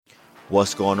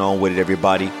What's going on with it,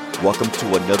 everybody? Welcome to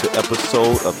another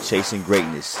episode of Chasing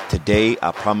Greatness. Today,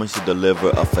 I promise to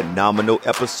deliver a phenomenal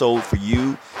episode for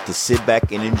you to sit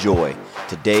back and enjoy.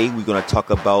 Today, we're going to talk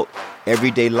about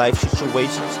everyday life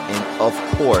situations and, of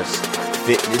course,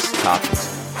 fitness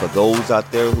topics for those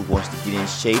out there who wants to get in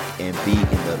shape and be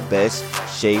in the best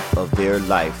shape of their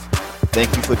life.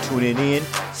 Thank you for tuning in.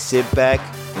 Sit back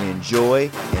and enjoy,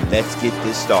 and let's get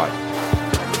this started.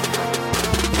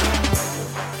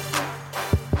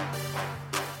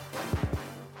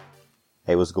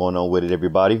 Hey, what's going on with it,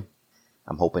 everybody?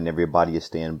 I'm hoping everybody is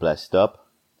staying blessed up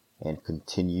and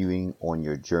continuing on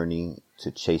your journey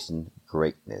to chasing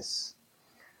greatness.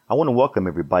 I want to welcome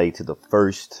everybody to the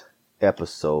first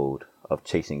episode of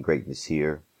Chasing Greatness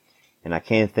here. And I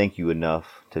can't thank you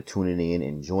enough to tuning in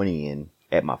and joining in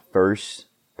at my first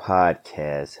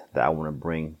podcast that I want to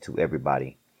bring to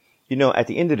everybody. You know, at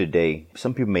the end of the day,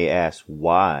 some people may ask,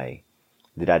 why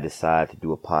did I decide to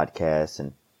do a podcast,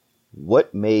 and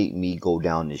what made me go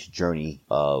down this journey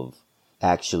of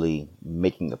actually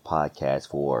making a podcast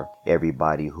for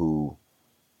everybody who,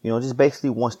 just basically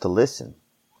wants to listen?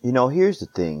 Here's the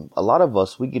thing. A lot of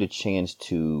us, we get a chance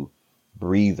to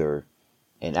breather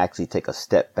and actually take a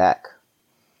step back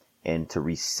and to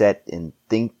reset and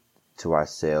think to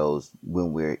ourselves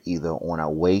when we're either on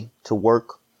our way to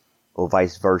work or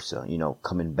vice versa,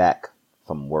 coming back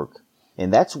from work.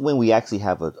 And that's when we actually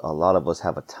have a lot of us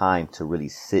have a time to really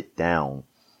sit down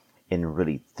and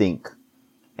really think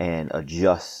and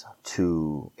adjust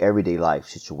to everyday life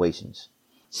situations.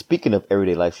 Speaking of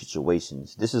everyday life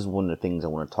situations, this is one of the things I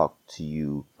want to talk to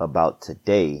you about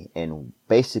today, and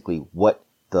basically what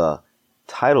the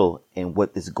title and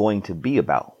what it's going to be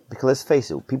about. Because let's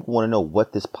face it, people want to know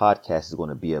what this podcast is going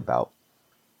to be about.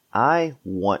 I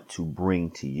want to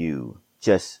bring to you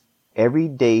just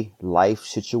everyday life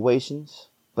situations,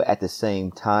 but at the same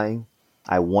time,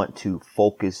 I want to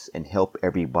focus and help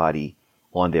everybody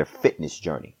on their fitness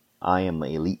journey. I am an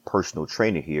elite personal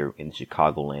trainer here in the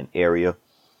Chicagoland area,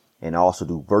 and I also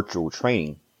do virtual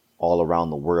training all around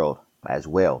the world as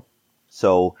well.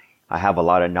 So I have a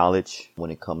lot of knowledge when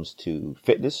it comes to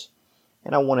fitness,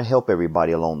 and I want to help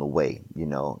everybody along the way.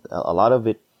 A lot of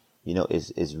it,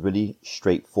 is really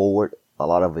straightforward. A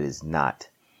lot of it is not.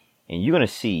 And you're going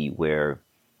to see where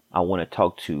I want to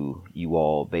talk to you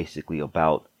all basically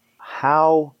about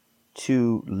how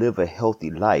to live a healthy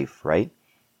life, right?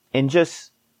 And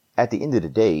just at the end of the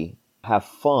day, have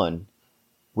fun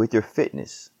with your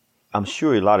fitness. I'm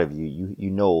sure a lot of you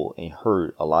know and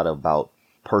heard a lot about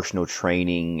personal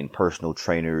training and personal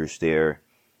trainers. Their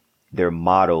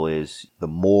motto is the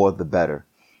more, the better.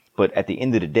 But at the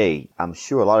end of the day, I'm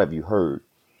sure a lot of you heard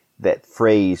that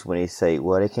phrase when they say,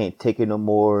 well, they can't take it no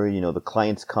more. The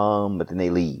clients come, but then they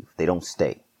leave. They don't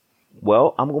stay.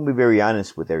 Well, I'm going to be very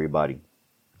honest with everybody.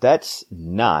 That's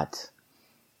not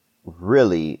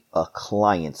really a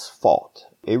client's fault.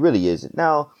 It really isn't.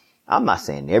 Now, I'm not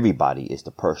saying everything is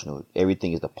the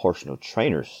personal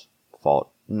trainer's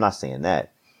fault. I'm not saying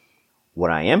that.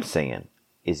 What I am saying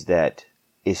is that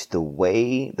it's the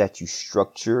way that you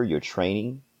structure your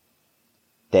training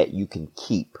that you can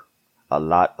keep a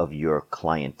lot of your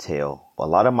clientele. A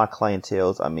lot of my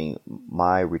clientele,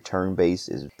 my return base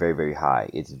is very, very high.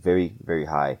 It's very, very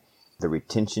high. The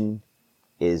retention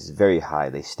is very high.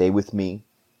 They stay with me.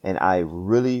 And I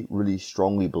really, really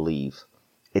strongly believe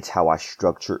it's how I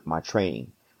structured my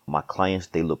training. My clients,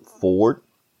 they look forward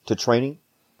to training.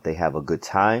 They have a good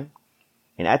time.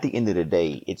 And at the end of the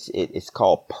day, it's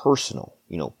called personal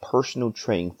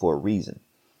training for a reason.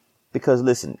 Because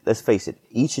listen, let's face it,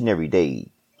 each and every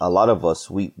day, a lot of us,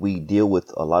 we deal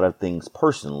with a lot of things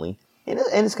personally, and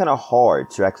it's kind of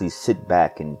hard to actually sit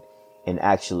back and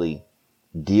actually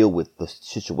deal with the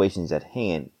situations at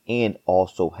hand and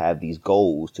also have these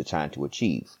goals to try to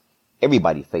achieve.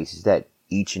 Everybody faces that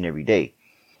each and every day.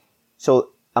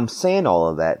 So I'm saying all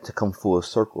of that to come full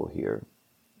circle here.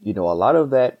 A lot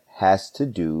of that has to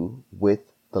do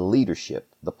with the leadership,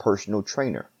 the personal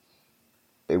trainer.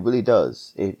 It really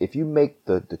does. If you make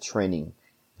the training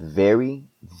very,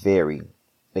 very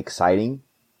exciting,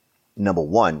 number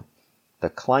one, the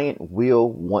client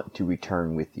will want to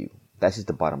return with you. That's just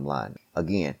the bottom line.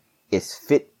 Again, it's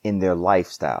fit in their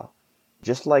lifestyle.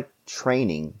 Just like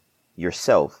training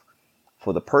yourself,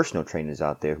 for the personal trainers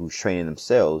out there who's training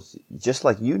themselves, just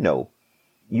like you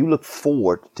look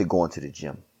forward to going to the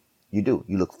gym. You do.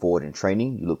 You look forward in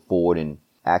training. You look forward in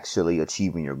actually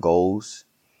achieving your goals.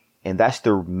 And that's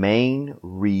the main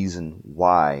reason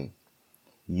why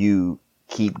you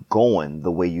keep going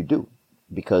the way you do.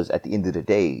 Because at the end of the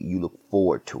day, you look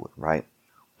forward to it, right?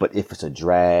 But if it's a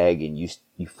drag and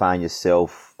you find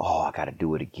yourself, oh, I got to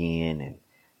do it again. And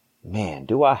man,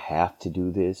 do I have to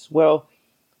do this? Well,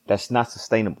 that's not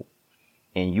sustainable.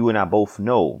 And you and I both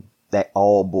know that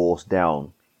all boils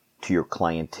down to your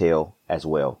clientele as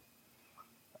well.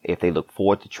 If they look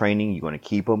forward to training, you're going to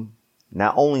keep them.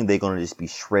 Not only are they going to just be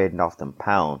shredding off them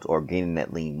pounds or gaining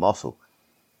that lean muscle,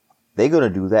 they're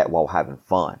going to do that while having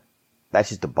fun. That's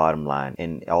just the bottom line.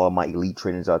 And all of my elite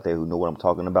trainers out there who know what I'm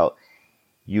talking about,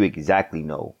 you exactly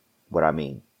know what I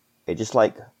mean. It's just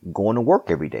like going to work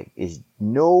every day. It's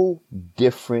no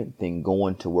different than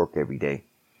going to work every day.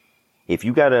 If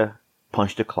you got to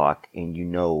punch the clock and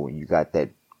you got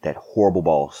that horrible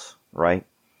boss, right?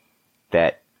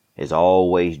 That is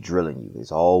always drilling you,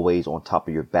 is always on top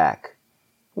of your back.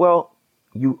 Well,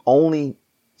 you only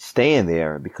stand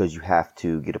there because you have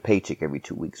to get a paycheck every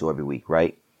 2 weeks or every week,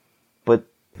 right? But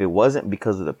if it wasn't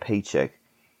because of the paycheck,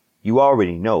 you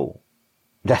already know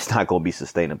that's not going to be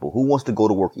sustainable. Who wants to go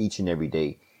to work each and every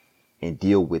day and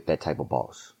deal with that type of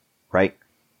boss, right?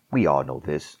 We all know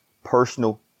this.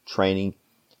 Personal training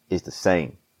is the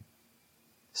same.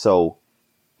 So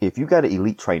if you got an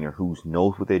elite trainer who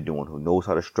knows what they're doing, who knows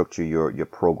how to structure your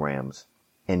programs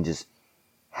and just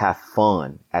have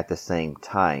fun at the same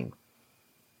time,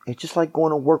 it's just like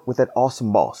going to work with that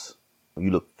awesome boss.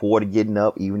 You look forward to getting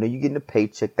up, even though you're getting a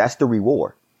paycheck. That's the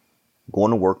reward.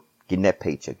 Going to work, getting that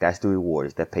paycheck. That's the reward,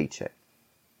 is that paycheck.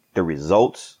 The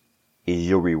results is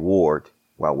your reward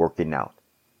while working out.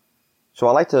 So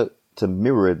I like to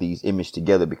mirror these images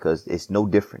together because it's no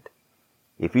different.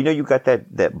 If you know you got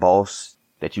that boss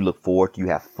that you look forward to, you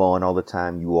have fun all the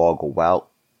time, you all go out,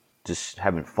 just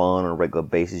having fun on a regular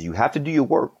basis. You have to do your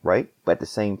work, right? But at the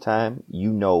same time,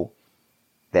 you know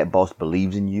that boss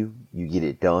believes in you. You get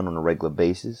it done on a regular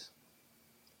basis.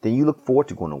 Then you look forward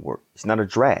to going to work. It's not a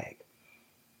drag.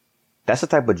 That's the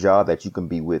type of job that you can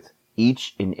be with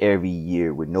each and every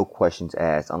year with no questions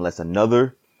asked, unless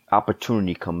another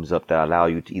opportunity comes up that allow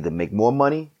you to either make more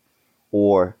money,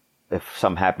 or if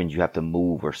something happens, you have to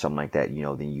move or something like that,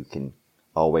 then you can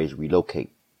always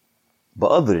relocate.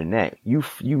 But other than that, you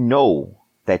know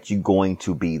that you're going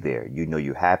to be there. You know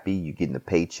you're happy, you're getting a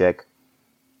paycheck.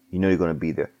 You know you're going to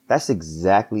be there. That's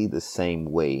exactly the same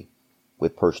way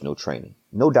with personal training.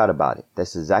 No doubt about it.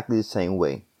 That's exactly the same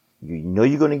way. You know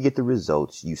you're going to get the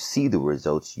results. You see the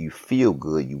results. You feel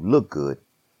good. You look good.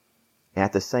 And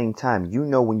at the same time, you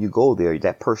know when you go there,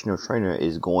 that personal trainer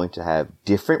is going to have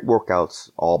different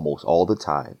workouts almost all the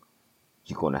time.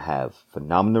 You're going to have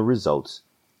phenomenal results.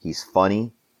 He's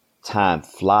funny. Time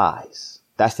flies.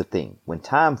 That's the thing. When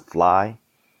time flies,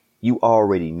 you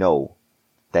already know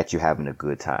that you're having a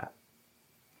good time.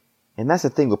 And that's the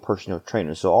thing with personal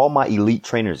trainers. So all my elite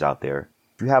trainers out there,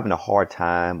 if you're having a hard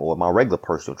time, or my regular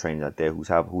personal trainers out there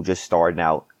who just starting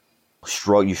out,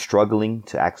 you're struggling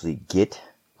to actually get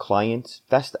clients,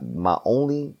 that's my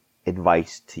only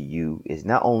advice to you is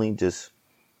not only just,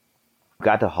 you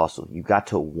got to hustle, you got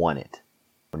to want it.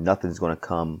 Nothing's going to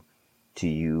come to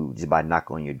you just by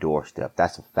knocking on your doorstep.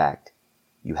 That's a fact.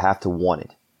 You have to want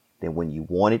it. Then when you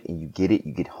want it and you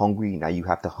get hungry. Now you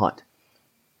have to hunt.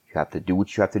 You have to do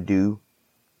what you have to do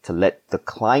to let the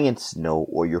clients know,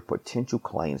 or your potential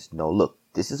clients know, look,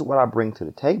 this is what I bring to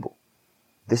the table.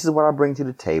 This is what I bring to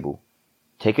the table.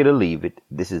 Take it or leave it.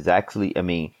 This is actually,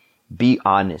 be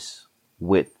honest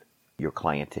with your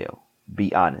clientele.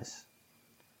 Be honest.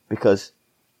 Because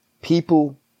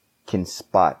people can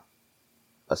spot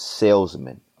a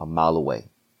salesman a mile away.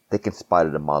 They can spot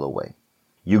it a mile away.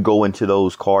 You go into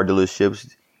those car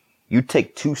dealerships, you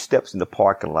take 2 steps in the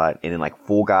parking lot, and then like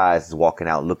 4 guys is walking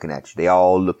out looking at you. They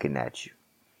all looking at you,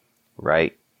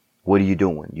 right? What are you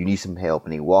doing? You need some help.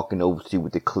 And they walking over to you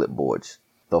with the clipboards.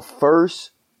 The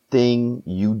first thing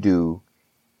you do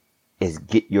is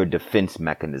get your defense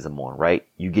mechanism on, right?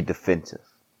 You get defensive,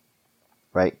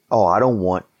 right? Oh, I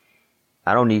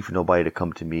don't need for nobody to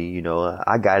come to me.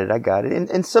 I got it.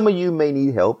 And some of you may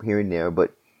need help here and there,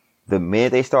 but the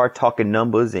minute they start talking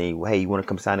numbers and, hey, you want to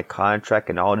come sign a contract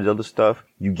and all this other stuff,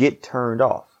 you get turned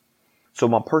off. So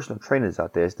my personal trainers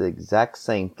out there, it's the exact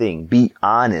same thing. Be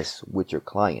honest with your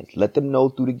clients. Let them know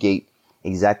through the gate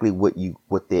exactly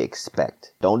what they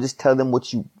expect. Don't just tell them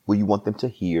what you want them to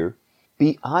hear.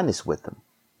 Be honest with them.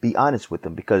 Be honest with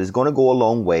them, because it's going to go a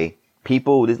long way.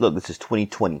 This is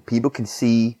 2020. People can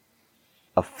see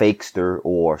a fakester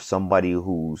or somebody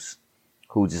who's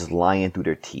just lying through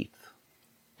their teeth.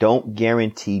 Don't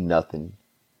guarantee nothing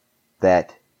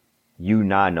that you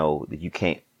not know that you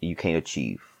can't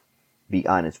achieve. Be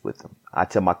honest with them. I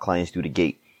tell my clients through the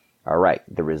gate, all right,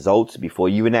 the results, before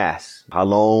you even ask how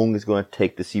long it's going to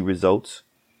take to see results,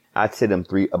 I tell them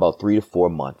about 3 to 4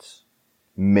 months.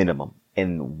 minimum.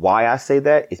 And why I say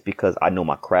that is because I know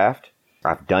my craft.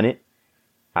 I've done it.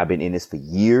 I've been in this for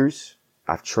years.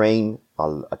 I've trained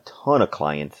a ton of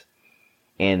clients,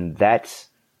 and that's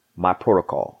my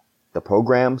protocol. The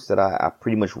programs that I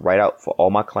pretty much write out for all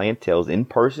my clientele in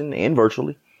person and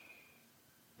virtually.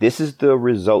 This is the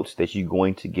results that you're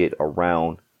going to get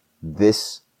around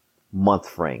this month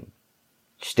frame.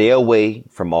 Stay away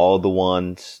from all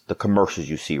the commercials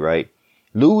you see, right?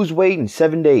 Lose weight in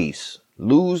 7 days.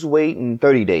 Lose weight in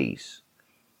 30 days.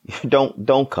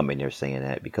 Don't come in there saying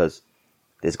that, because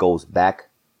this goes back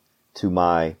to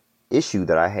my issue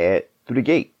that I had through the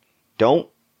gate. Don't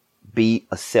be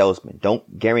a salesman.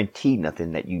 Don't guarantee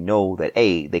nothing that you know that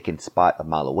A, they can spot a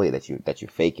mile away that you're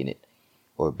faking it,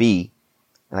 or B,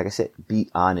 like I said, be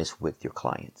honest with your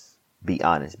clients. Be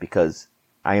honest, because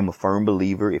I am a firm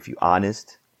believer, if you're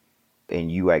honest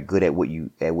and you are good at what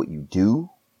you do,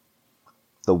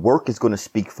 the work is going to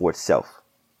speak for itself.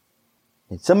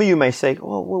 And some of you may say,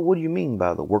 well, what do you mean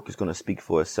by the work is going to speak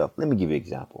for itself? Let me give you an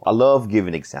example. I love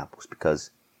giving examples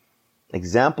because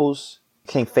examples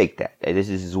can't fake that. This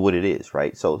is what it is,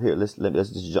 right? So here, let's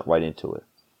just jump right into it.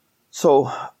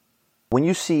 So when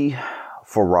you see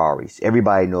Ferraris,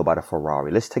 everybody know about a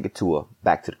Ferrari. Let's take it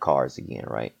back to the cars again,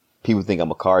 right? People think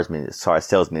I'm a car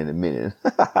salesman in a minute.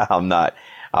 I'm not.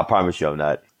 I promise you I'm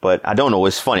not. But I don't know.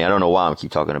 It's funny. I don't know why I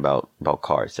keep talking about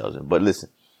car salesman. But listen,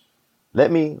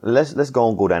 let's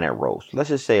go down that road.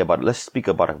 Let's speak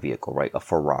about a vehicle, right? A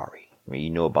Ferrari. I mean, you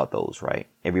know about those, right?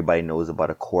 Everybody knows about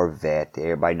a Corvette.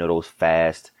 Everybody know those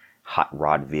fast, hot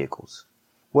rod vehicles.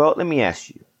 Well, let me ask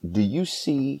you, do you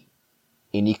see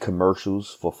any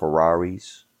commercials for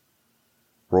Ferraris,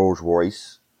 Rolls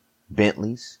Royce,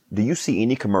 Bentleys? Do you see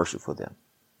any commercial for them?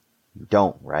 You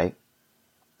don't, right?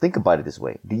 Think about it this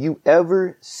way. Do you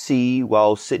ever see,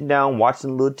 while sitting down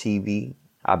watching a little TV,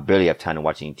 I barely have time to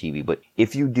watch any TV, but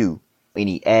if you do,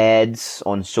 any ads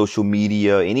on social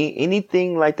media,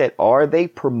 anything like that, are they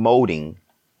promoting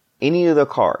any of the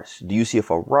cars? Do you see a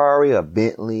Ferrari, a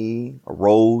Bentley, a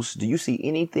Rolls? Do you see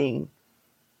anything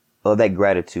of that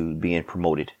gratitude being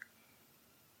promoted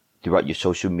throughout your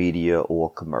social media or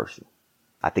commercial?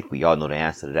 I think we all know the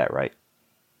answer to that, right?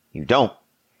 You don't.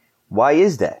 Why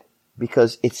is that?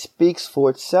 Because it speaks for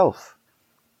itself.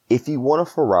 If you want a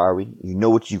Ferrari, you know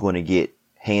what you're going to get,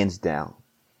 hands down.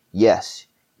 Yes,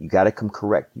 you got to come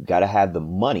correct. You got to have the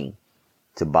money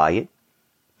to buy it.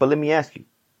 But let me ask you,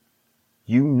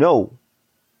 you know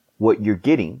what you're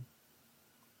getting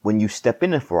when you step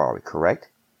in a Ferrari, correct?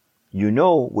 You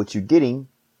know what you're getting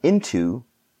into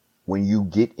when you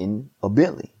get in a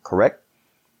Bentley, correct?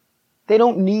 They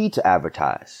don't need to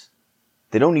advertise.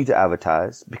 They don't need to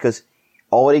advertise because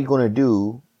all they're going to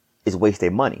do is waste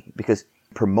their money, because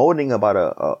promoting about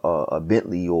a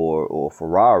Bentley or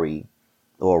Ferrari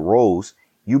or a Rolls,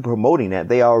 you promoting that,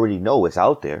 they already know it's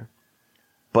out there.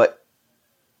 But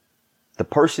the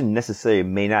person necessarily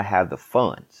may not have the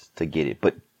funds to get it,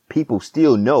 but people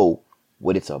still know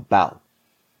what it's about.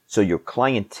 So your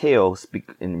clientele,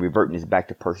 and reverting this back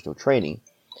to personal training,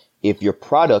 if your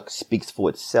product speaks for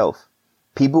itself,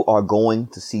 people are going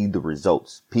to see the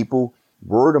results. People,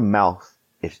 word of mouth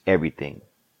is everything.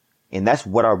 And that's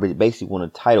what I basically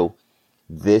want to title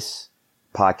this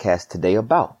podcast today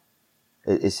about.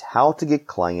 It's how to get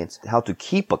clients, how to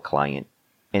keep a client,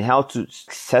 and how to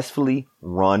successfully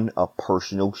run a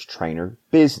personal trainer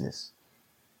business.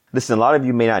 Listen, a lot of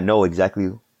you may not know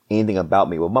exactly anything about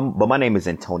me, but my name is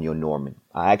Antonio Norman.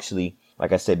 I actually,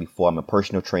 like I said before, I'm a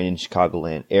personal trainer in the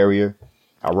Chicagoland area.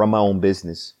 I run my own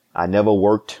business. I never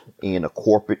worked in a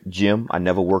corporate gym. I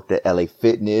never worked at LA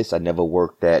Fitness. I never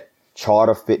worked at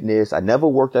Charter Fitness. I never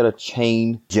worked at a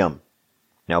chain gym.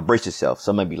 Now brace yourself.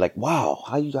 Some might be like, wow,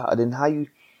 how you training?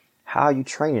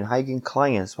 How you getting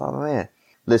clients? Wow, man.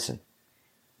 Listen,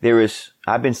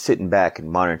 I've been sitting back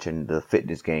and monitoring the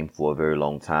fitness game for a very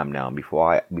long time now,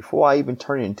 before I even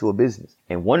turn it into a business.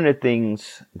 And one of the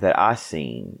things that I've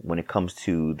seen when it comes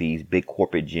to these big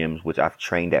corporate gyms, which I've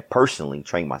trained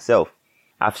myself,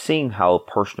 I've seen how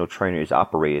personal trainers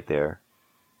operated there.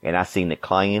 And I've seen the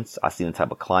clients. I've seen the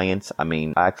type of clients. I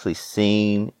mean, I actually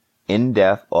seen in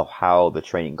depth of how the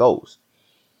training goes.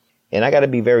 And I got to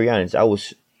be very honest.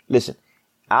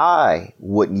 I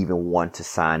wouldn't even want to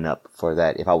sign up for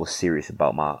that if I was serious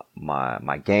about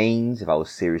my gains, if I was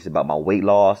serious about my weight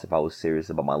loss, if I was serious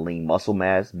about my lean muscle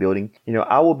mass building.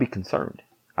 I would be concerned.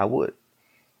 I would.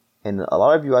 And a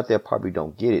lot of you out there probably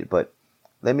don't get it, but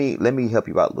let me help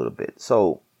you out a little bit.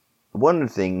 So one of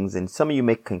the things, and some of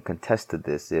you can contest to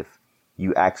this if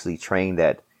you actually trained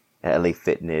at LA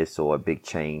Fitness or a big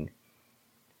chain,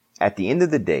 at the end of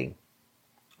the day,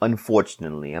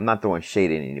 unfortunately, I'm not throwing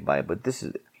shade at anybody, but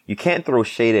you can't throw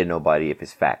shade at nobody if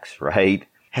it's facts, right?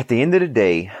 At the end of the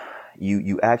day,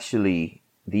 you actually,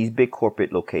 these big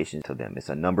corporate locations, to them, it's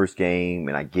a numbers game,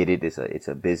 and I get it. It's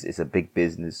a big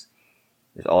business.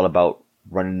 It's all about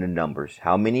running the numbers.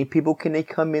 How many people can they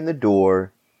come in the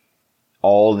door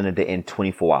all in a day in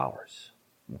 24 hours?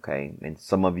 Okay. And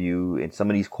some of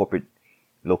these corporate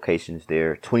locations,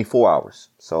 they're 24 hours.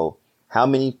 So how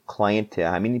many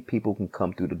people can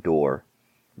come through the door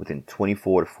within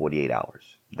 24 to 48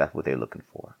 hours? That's what they're looking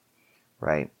for,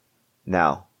 right?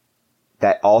 Now,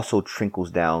 that also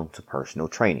trickles down to personal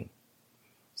training.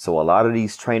 So a lot of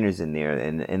these trainers in there,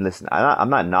 and listen, I'm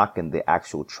not knocking the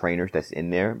actual trainers that's in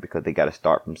there, because they got to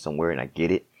start from somewhere, and I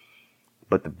get it.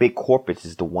 But the big corporates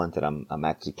is the ones that I'm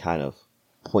actually kind of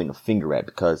pointing a finger at,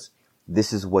 because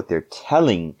this is what they're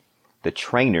telling the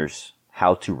trainers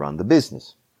how to run the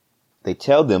business. They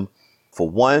tell them, for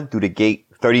one, through the gate,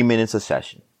 30 minutes a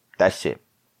session. That's it.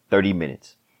 30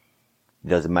 minutes. It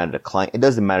doesn't matter the client. It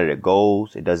doesn't matter their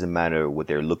goals. It doesn't matter what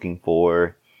they're looking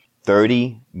for.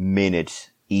 30 minutes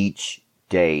each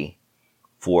day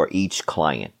for each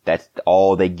client. That's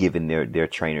all they give in their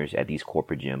trainers at these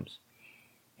corporate gyms.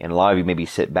 And a lot of you may be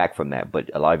set back from that,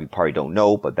 but a lot of you probably don't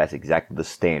know, but that's exactly the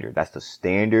standard. That's the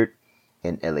standard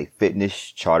in LA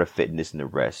Fitness, Charter Fitness, and the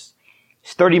rest.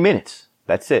 It's 30 minutes.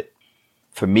 That's it.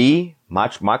 For me,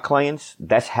 my clients,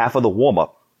 that's half of the warm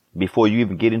up before you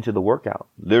even get into the workout,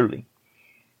 literally.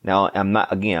 Now, I'm not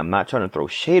trying to throw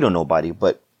shade on nobody,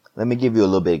 but let me give you a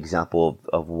little bit example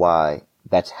of why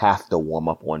that's half the warm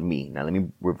up on me. Now, let me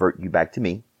revert you back to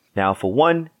me. Now, for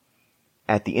one,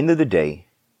 at the end of the day,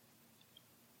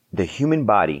 the human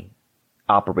body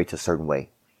operates a certain way.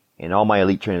 And all my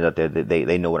elite trainers out there,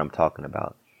 they know what I'm talking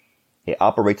about. It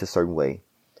operates a certain way,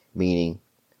 meaning,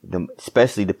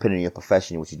 especially depending on your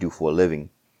profession, what you do for a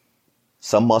living,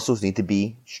 some muscles need to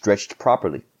be stretched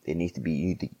properly. You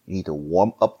need to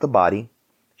warm up the body,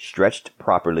 stretched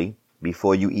properly,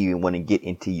 before you even want to get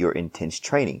into your intense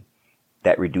training.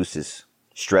 That reduces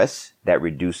stress, that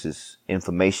reduces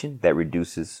inflammation, that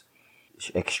reduces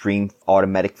extreme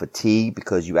automatic fatigue,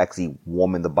 because you actually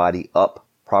warming the body up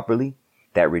properly.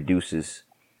 That reduces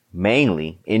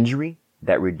mainly injury,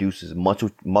 that reduces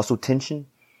muscle tension,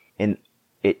 and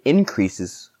it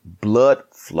increases blood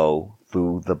flow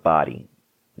through the body.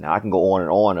 Now, I can go on and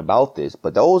on about this,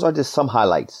 but those are just some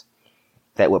highlights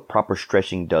that what proper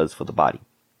stretching does for the body.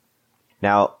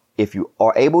 Now, if you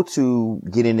are able to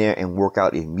get in there and work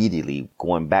out immediately,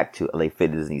 going back to LA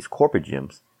Fitness and these corporate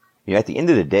gyms, at the end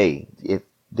of the day, if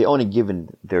they're only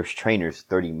giving their trainers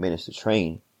 30 minutes to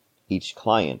train each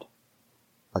client,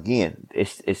 again,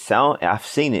 I've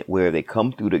seen it where they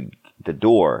come through the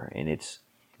door and it's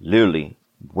literally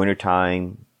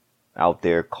wintertime out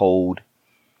there, cold,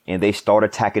 and they start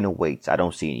attacking the weights. I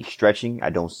don't see any stretching. I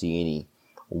don't see any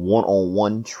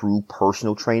one-on-one true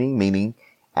personal training, meaning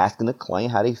asking the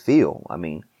client how they feel. I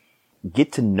mean,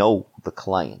 get to know the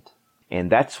client.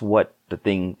 And that's what the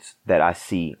things that I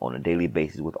see on a daily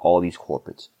basis with all these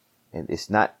corporates. And it's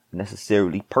not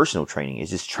necessarily personal training.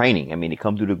 It's just training. I mean, they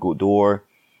come through the door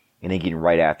and they're getting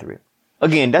right after it.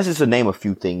 Again, that's just to name a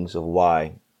few things of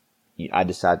why I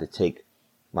decided to take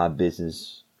my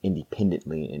business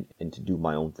independently and to do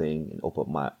my own thing and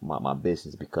open up my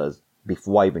business, because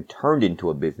before I even turned into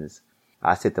a business,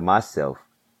 I said to myself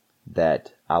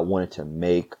that I wanted to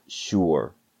make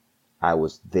sure I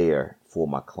was there for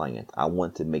my client. I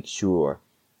want to make sure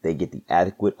they get the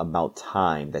adequate amount of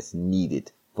time that's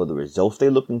needed for the results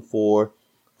they're looking for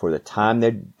the time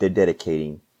they're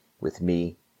dedicating with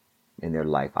me in their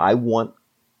life. I want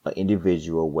an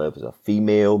individual, whether it's a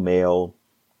female, male,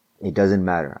 it doesn't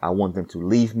matter. I want them to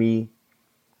leave me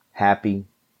happy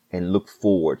and look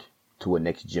forward to a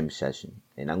next gym session.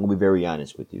 And I'm going to be very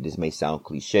honest with you. This may sound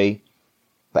cliche,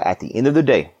 but at the end of the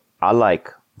day, I like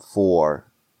for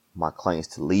my clients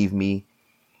to leave me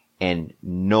and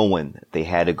knowing they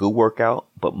had a good workout.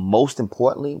 But most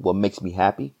importantly, what makes me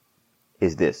happy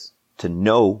is this: to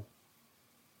know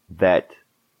that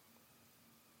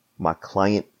my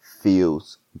client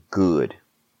feels good.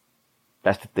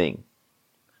 That's the thing.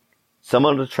 Some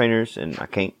of the trainers, and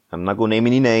I'm not going to name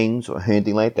any names or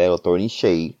anything like that or throw any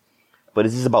shade, but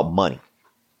it's just about money.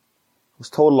 I was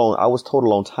told a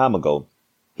long time ago,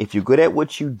 if you're good at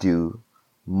what you do,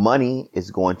 money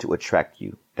is going to attract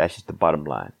you. That's just the bottom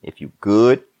line. If you're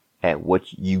good at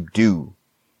what you do,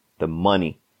 the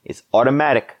money is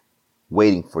automatic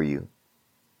waiting for you.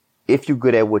 If you're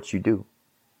good at what you do.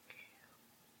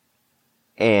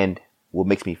 And what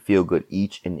makes me feel good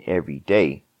each and every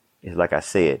day is, like I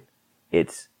said,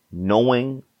 it's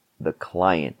knowing the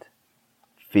client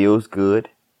feels good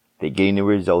They're getting the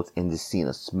results and just seeing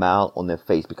a smile on their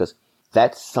face, because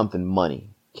that's something money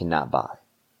cannot buy.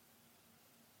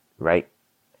 Right?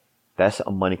 That's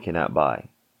something money cannot buy.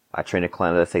 I train a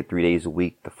client, let's say 3 days a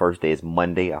week. The first day is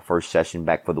Monday, our first session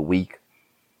back for the week.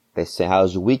 They say,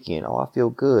 how's your weekend? Oh, I feel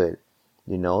good.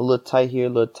 A little tight here, a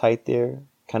little tight there.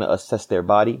 Kind of assess their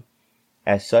body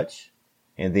as such.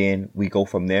 And then we go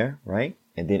from there, right?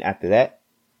 And then after that,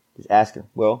 just ask them,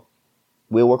 well,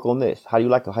 we'll work on this. How do you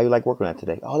like working on that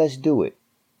today? Oh, let's do it.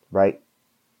 Right?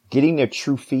 Getting their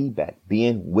true feedback,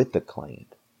 being with the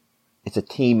client. It's a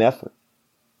team effort.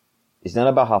 It's not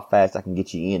about how fast I can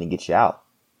get you in and get you out.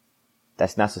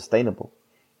 That's not sustainable.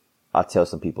 I tell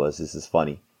some people, this is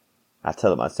funny. I tell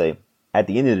them, I say, at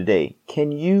the end of the day,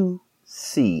 can you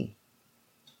see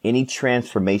any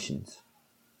transformations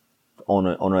on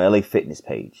a LA Fitness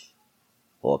page?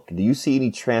 Or do you see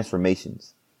any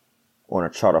transformations on a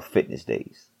chart of fitness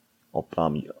days or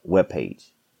web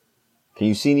page? Can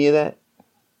you see any of that?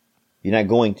 You're not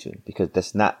going to, because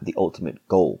that's not the ultimate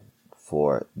goal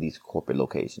for these corporate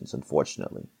locations,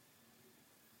 unfortunately.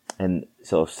 And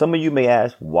so some of you may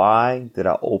ask, why did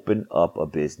I open up a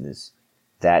business?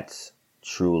 That's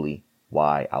truly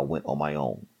why I went on my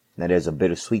own. Now, there's a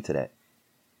bittersweet to that.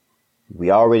 We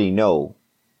already know,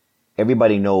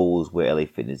 everybody knows where LA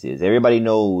Fitness is. Everybody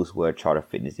knows where Charter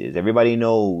Fitness is. Everybody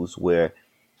knows where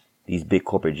these big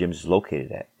corporate gyms is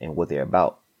located at and what they're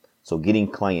about. So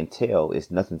getting clientele is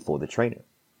nothing for the trainer.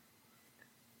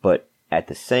 But at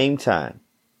the same time,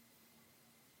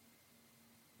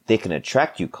 they can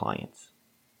attract you clients,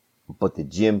 but the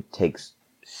gym takes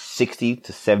 60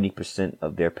 to 70%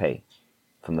 of their pay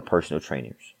from the personal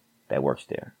trainers that works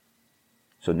there.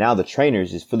 So now the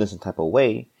trainers is feeling some type of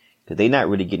way because they're not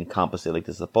really getting compensated like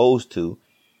they're supposed to.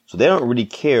 So they don't really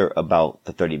care about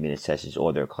the 30-minute sessions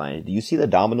or their clients. Do you see the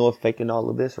domino effect in all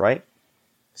of this, right?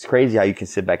 It's crazy how you can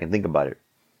sit back and think about it.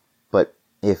 But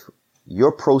if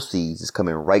your proceeds is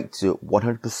coming right to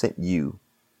 100% you,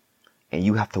 and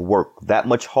you have to work that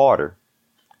much harder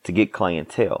to get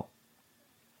clientele,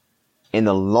 in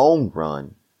the long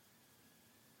run,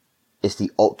 it's the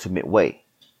ultimate way.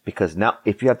 Because now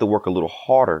if you have to work a little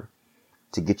harder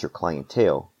to get your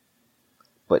clientele,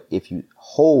 but if you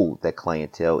hold that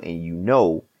clientele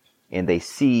and and they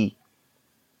see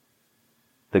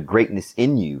the greatness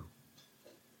in you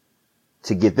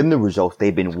to give them the results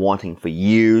they've been wanting for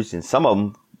years, and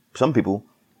some people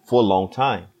for a long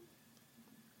time,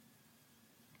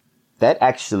 that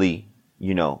actually,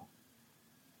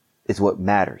 is what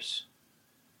matters.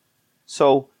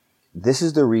 So this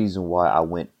is the reason why I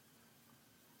went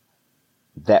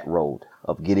that road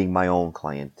of getting my own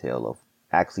clientele, of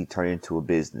actually turning into a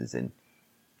business. And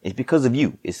it's because of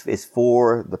you. It's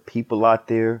for the people out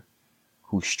there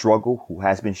who struggle, who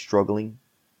has been struggling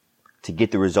to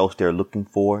get the results they're looking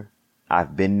for.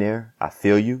 I've been there. I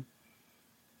feel you.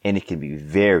 And it can be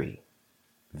very,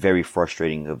 very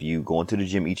frustrating of you going to the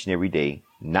gym each and every day,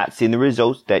 not seeing the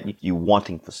results that you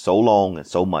wanting for so long and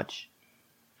so much.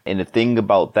 And the thing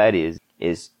about that is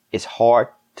it's hard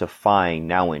to find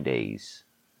nowadays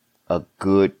a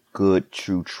good,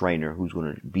 true trainer who's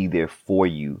going to be there for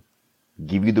you,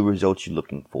 give you the results you're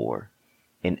looking for,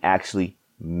 and actually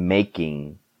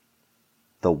making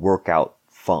the workout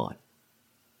fun.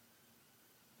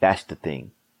 That's the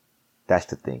thing.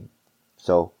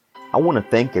 So I want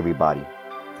to thank everybody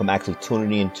for actually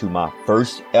tuning in to my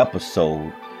first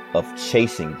episode of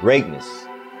Chasing Greatness.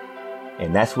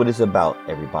 And that's what it's about,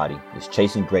 everybody. It's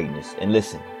chasing greatness. And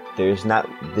listen, there's not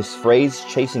this phrase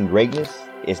chasing greatness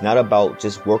is not about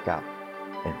just workout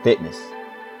and fitness.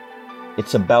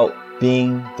 It's about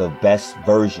being the best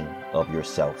version of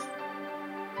yourself.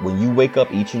 When you wake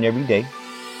up each and every day,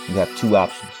 you have two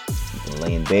options. You can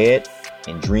lay in bed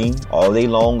and dream all day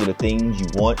long of the things you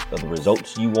want, of the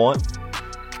results you want,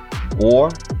 or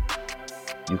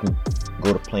you can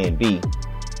go to plan B,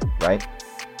 right?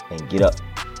 And get up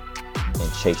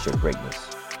and chase your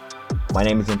greatness. My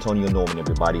name is Antonio Norman,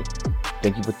 everybody.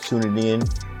 Thank you for tuning in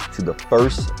to the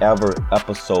first ever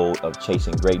episode of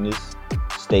Chasing Greatness.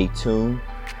 Stay tuned.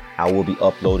 I will be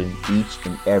uploading each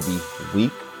and every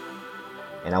week.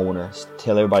 And I want to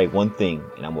tell everybody one thing,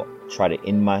 and I'm going to try to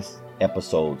end my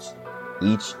episodes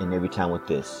each and every time with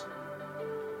this.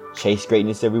 Chase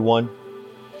greatness, everyone,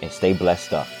 and stay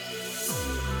blessed up.